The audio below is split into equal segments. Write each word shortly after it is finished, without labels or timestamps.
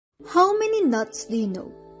How many knots do you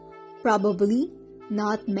know? Probably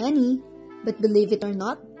not many, but believe it or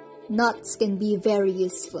not, knots can be very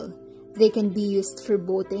useful. They can be used for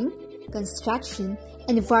boating, construction,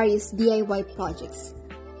 and various DIY projects.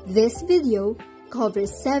 This video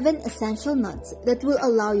covers 7 essential knots that will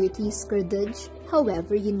allow you to use cordage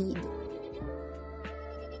however you need.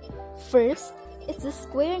 First is the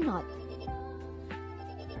square knot.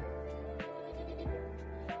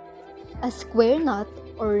 A square knot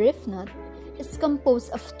or reef knot is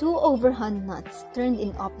composed of 2 overhand knots turned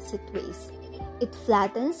in opposite ways. It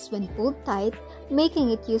flattens when pulled tight,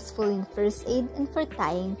 making it useful in first aid and for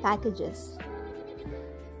tying packages.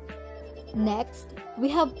 Next, we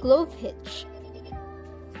have clove hitch.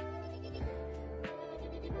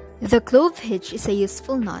 The clove hitch is a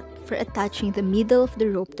useful knot for attaching the middle of the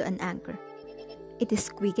rope to an anchor. It is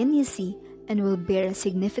quick and easy and will bear a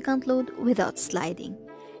significant load without sliding.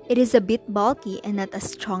 It is a bit bulky and not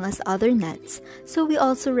as strong as other nets, so we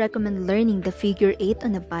also recommend learning the figure 8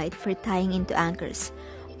 on a bight for tying into anchors.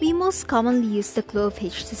 We most commonly use the clove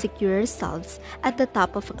hitch to secure ourselves at the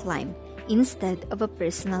top of a climb instead of a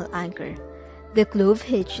personal anchor. The clove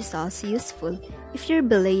hitch is also useful if your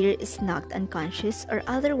belayer is knocked unconscious or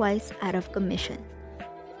otherwise out of commission.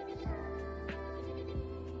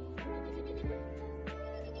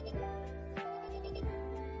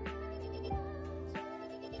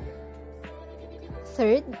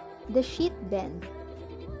 Third, the sheet bend.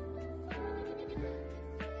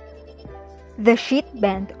 The sheet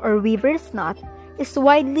bend or weaver's knot is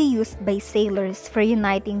widely used by sailors for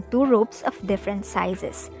uniting 2 ropes of different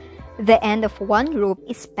sizes. The end of one rope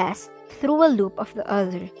is passed through a loop of the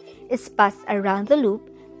other, is passed around the loop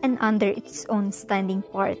and under its own standing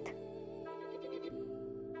part.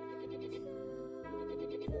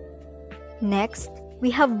 Next, we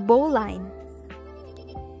have bowline.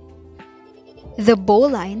 The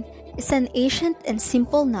bowline is an ancient and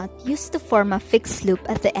simple knot used to form a fixed loop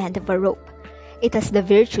at the end of a rope. It has the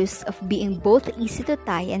virtues of being both easy to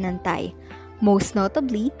tie and untie. Most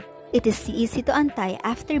notably, it is easy to untie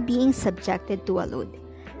after being subjected to a load.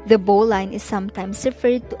 The bowline is sometimes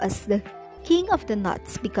referred to as the king of the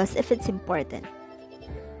knots because of its importance.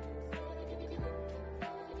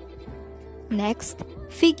 Next,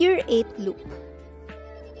 figure 8 loop.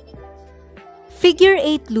 Figure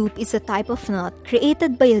 8 loop is a type of knot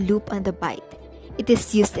created by a loop on the bight. It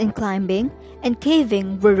is used in climbing and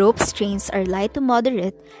caving where rope strains are light to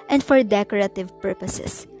moderate and for decorative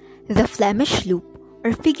purposes. The Flemish loop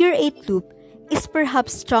or figure 8 loop is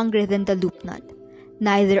perhaps stronger than the loop knot.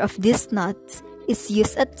 Neither of these knots is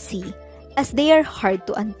used at sea as they are hard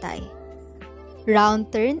to untie.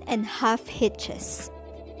 Round turn and half hitches.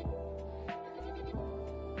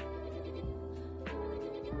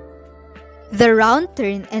 The round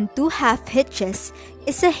turn and 2 half hitches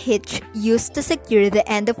is a hitch used to secure the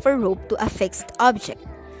end of a rope to a fixed object.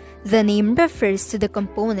 The name refers to the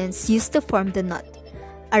components used to form the knot.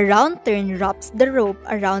 A round turn wraps the rope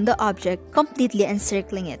around the object, completely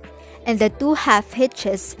encircling it, and the 2 half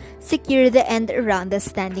hitches secure the end around the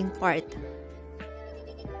standing part.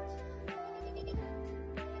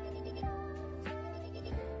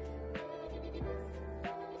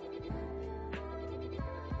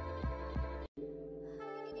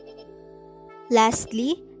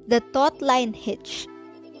 Lastly, the taut line hitch.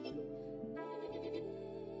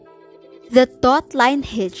 The taut line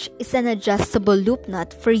hitch is an adjustable loop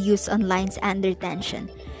knot for use on lines under tension.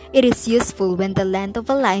 It is useful when the length of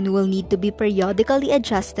a line will need to be periodically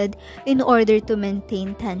adjusted in order to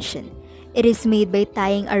maintain tension. It is made by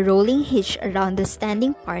tying a rolling hitch around the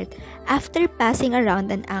standing part after passing around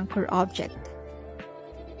an anchor object.